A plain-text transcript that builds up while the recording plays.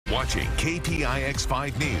watching KPIX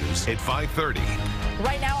 5 News at 5:30.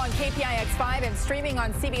 Right now on KPIX 5 and streaming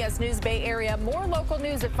on CBS News Bay Area, more local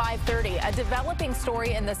news at 5:30. A developing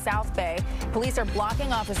story in the South Bay. Police are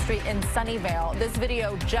blocking off a street in Sunnyvale. This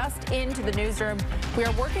video just into the newsroom. We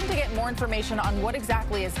are working to get more information on what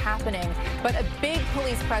exactly is happening, but a big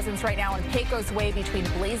police presence right now on Pecos Way between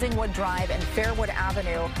Blazingwood Drive and Fairwood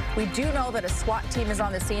Avenue. We do know that a SWAT team is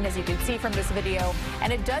on the scene, as you can see from this video,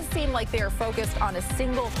 and it does seem like they are focused on a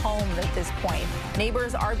single home at this point.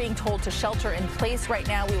 Neighbors are being told to shelter in place right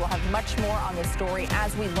now. We will have much more on this story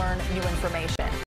as we learn new information.